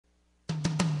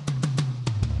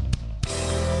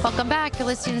Welcome back. You're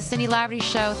listening to the Cindy Laverty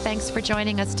Show. Thanks for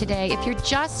joining us today. If you're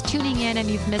just tuning in and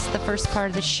you've missed the first part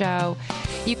of the show,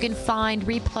 you can find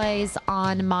replays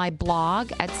on my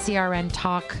blog at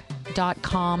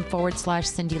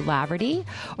crntalk.com/Cindy Laverty,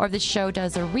 or the show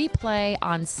does a replay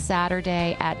on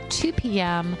Saturday at 2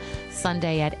 p.m.,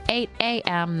 Sunday at 8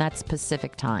 a.m. That's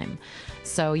Pacific time.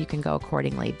 So you can go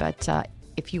accordingly. But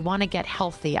if you want to get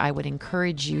healthy, I would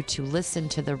encourage you to listen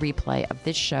to the replay of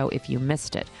this show if you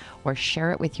missed it, or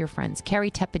share it with your friends. Carrie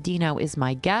Tepedino is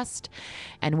my guest,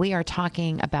 and we are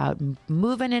talking about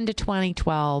moving into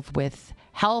 2012 with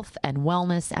health and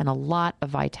wellness and a lot of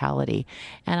vitality.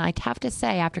 And I'd have to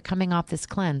say, after coming off this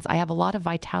cleanse, I have a lot of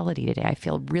vitality today. I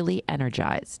feel really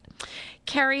energized.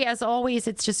 Carrie, as always,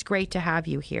 it's just great to have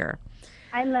you here.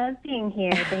 I love being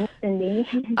here. Thanks, Cindy.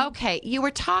 Okay, you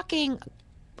were talking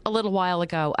a little while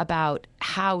ago about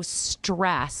how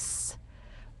stress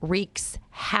wreaks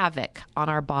havoc on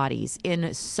our bodies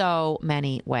in so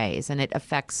many ways. And it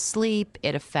affects sleep,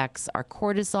 it affects our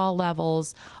cortisol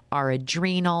levels, our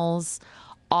adrenals,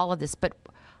 all of this. But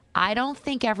I don't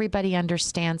think everybody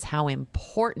understands how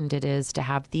important it is to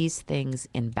have these things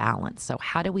in balance. So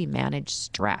how do we manage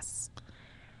stress?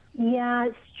 Yeah,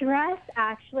 stress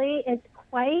actually it's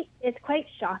quite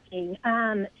shocking.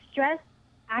 Stress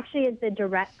actually is the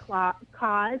direct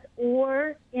cause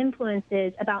or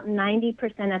influences about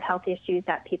 90% of health issues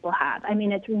that people have. I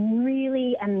mean, it's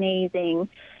really amazing.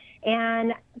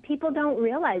 And people don't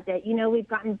realize it. You know, we've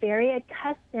gotten very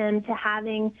accustomed to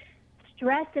having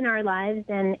stress in our lives,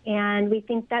 and we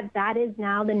think that that is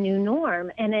now the new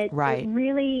norm. And it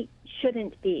really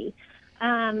shouldn't be.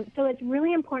 So it's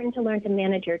really important to learn to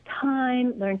manage your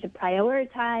time, learn to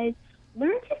prioritize,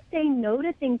 learn to say no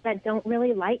to things that don't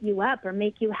really light you up or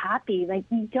make you happy. Like,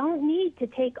 you don't need to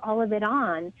take all of it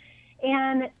on.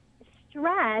 And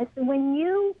stress, when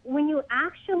you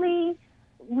actually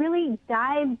really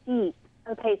dive deep,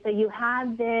 okay, so you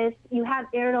have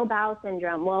irritable bowel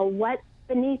syndrome. Well, what's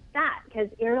beneath that? Because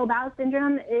irritable bowel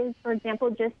syndrome is, for example,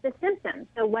 just the symptom.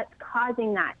 So what's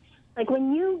causing that? Like,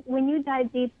 when you dive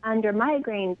deep under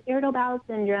migraines, irritable bowel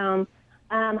syndrome,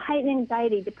 heightened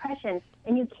anxiety, depression,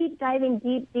 and you keep diving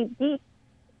deep,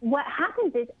 what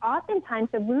happens is oftentimes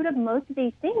the root of most of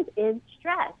these things is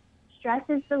stress. Stress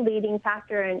is the leading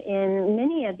factor in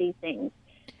many of these things.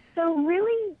 So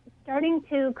really starting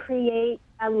to create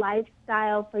a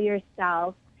lifestyle for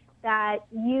yourself that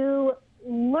you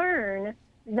learn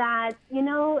that, you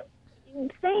know,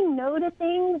 saying no to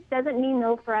things doesn't mean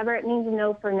no forever. It means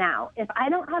no for now. If I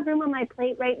don't have room on my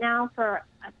plate right now for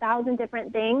 1,000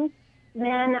 different things,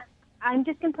 then I'm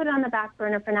just going to put it on the back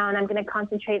burner for now, and I'm going to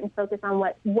concentrate and focus on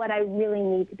what I really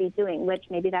need to be doing, which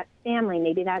maybe that's family,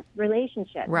 maybe that's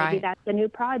relationship, maybe that's a new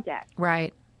project.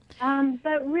 Right.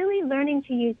 But really learning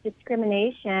to use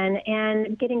discrimination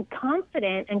and getting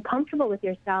confident and comfortable with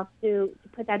yourself to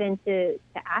put that into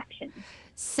action.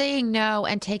 Saying no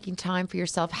and taking time for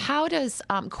yourself. How does,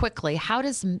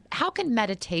 how can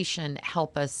meditation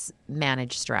help us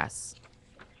manage stress?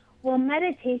 Well,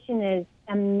 meditation is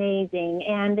amazing,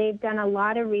 and they've done a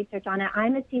lot of research on it.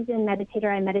 I'm a seasoned meditator.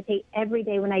 I meditate every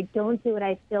day. When I don't do it,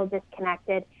 I feel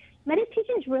disconnected.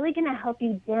 Meditation is really going to help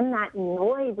you dim that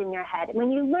noise in your head.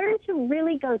 When you learn to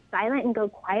really go silent and go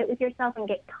quiet with yourself and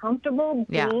get comfortable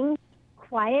being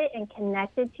quiet and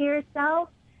connected to yourself,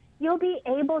 you'll be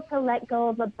able to let go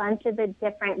of a bunch of the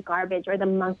different garbage, or the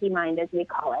monkey mind, as we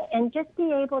call it, and just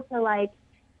be able to, like,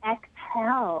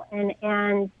 exhale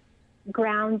and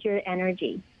ground your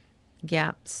energy.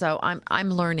 Yeah. So I'm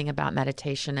learning about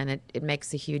meditation, and it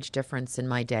makes a huge difference in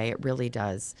my day. It really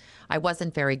does. I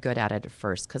wasn't very good at it at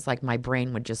first because, like, my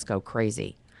brain would just go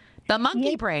crazy. The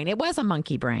monkey brain. It was a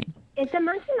monkey brain. It's a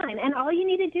monkey mind, and all you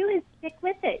need to do is stick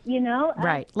with it, you know?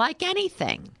 Right. Like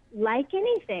anything. Like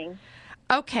anything.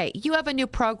 Okay. You have a new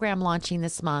program launching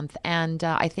this month, and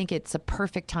I think it's a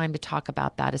perfect time to talk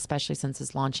about that, especially since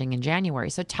it's launching in January.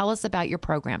 So tell us about your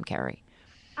program, Carrie.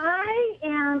 I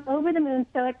am over the moon,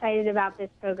 so excited about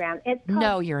this program. It's called,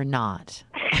 No, you're not.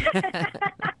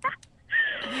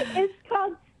 It's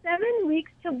called 7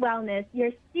 Weeks to Wellness, your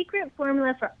secret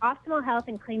formula for optimal health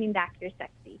and claiming back your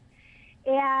sexy.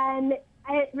 And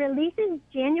it releases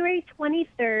January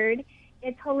 23rd.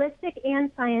 It's holistic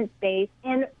and science-based.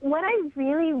 And what I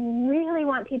really, really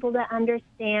want people to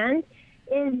understand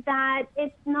is that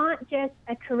it's not just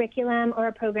a curriculum or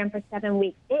a program for 7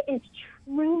 weeks. It is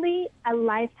truly a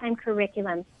lifetime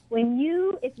curriculum.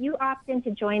 If you opt in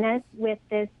to join us with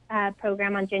this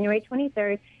program on January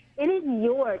 23rd, it is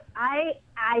yours. I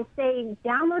say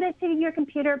download it to your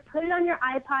computer, put it on your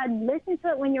iPod, listen to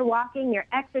it when you're walking, you're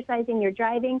exercising, you're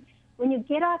driving. When you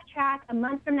get off track a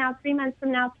month from now, 3 months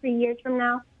from now, 3 years from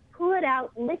now, pull it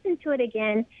out, listen to it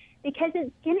again, because it's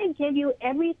going to give you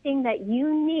everything that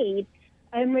you need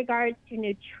in regards to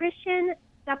nutrition,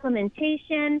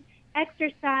 supplementation,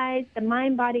 exercise, the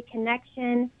mind-body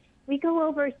connection. We go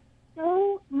over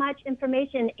so much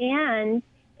information, and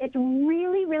it's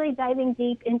really, really diving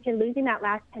deep into losing that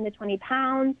last 10 to 20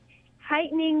 pounds,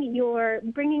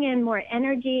 bringing in more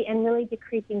energy, and really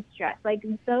decreasing stress. Like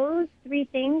those three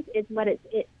things is what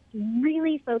it's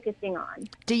really focusing on.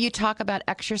 Do you talk about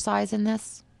exercise in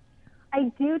this?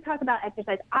 I do talk about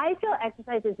exercise. I feel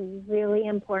exercise is really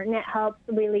important. It helps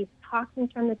release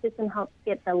toxins from the system, helps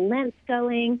get the lymph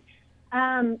going.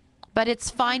 But it's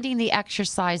finding the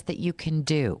exercise that you can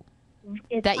do.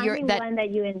 It's finding one that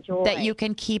you enjoy. That you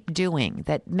can keep doing,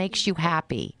 that makes you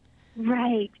happy.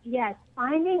 Right. Yes.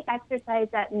 Finding exercise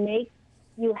that makes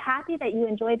you happy, that you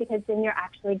enjoy, because then you're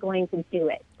actually going to do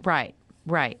it. Right.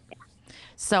 Right. Yeah.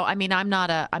 So, I mean, I'm not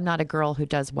a girl who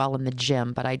does well in the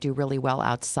gym, but I do really well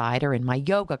outside or in my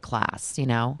yoga class, you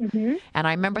know. Mm-hmm. And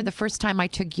I remember the first time I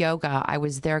took yoga, I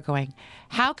was there going,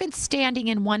 how can standing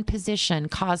in one position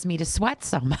cause me to sweat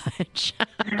so much?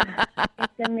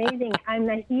 It's amazing. I'm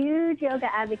a huge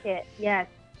yoga advocate. Yes.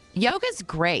 Yoga's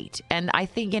great. And I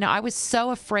think, I was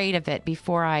so afraid of it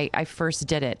before I first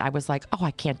did it. I was like, oh,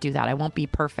 I can't do that. I won't be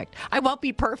perfect. I won't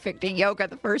be perfect in yoga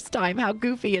the first time. How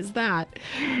goofy is that?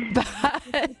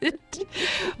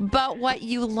 But what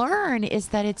you learn is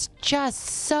that it's just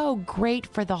so great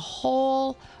for the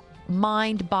whole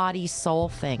mind, body, soul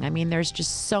thing. I mean, there's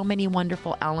just so many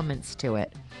wonderful elements to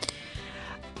it.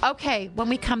 Okay, when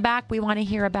we come back, we want to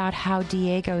hear about how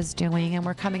Diego's doing, and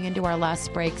we're coming into our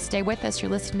last break. Stay with us. You're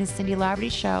listening to Cindy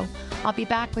Laverty Show. I'll be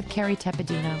back with Carrie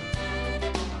Tepedino.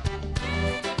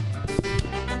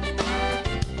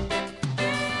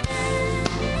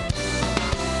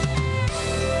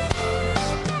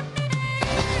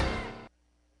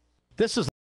 This is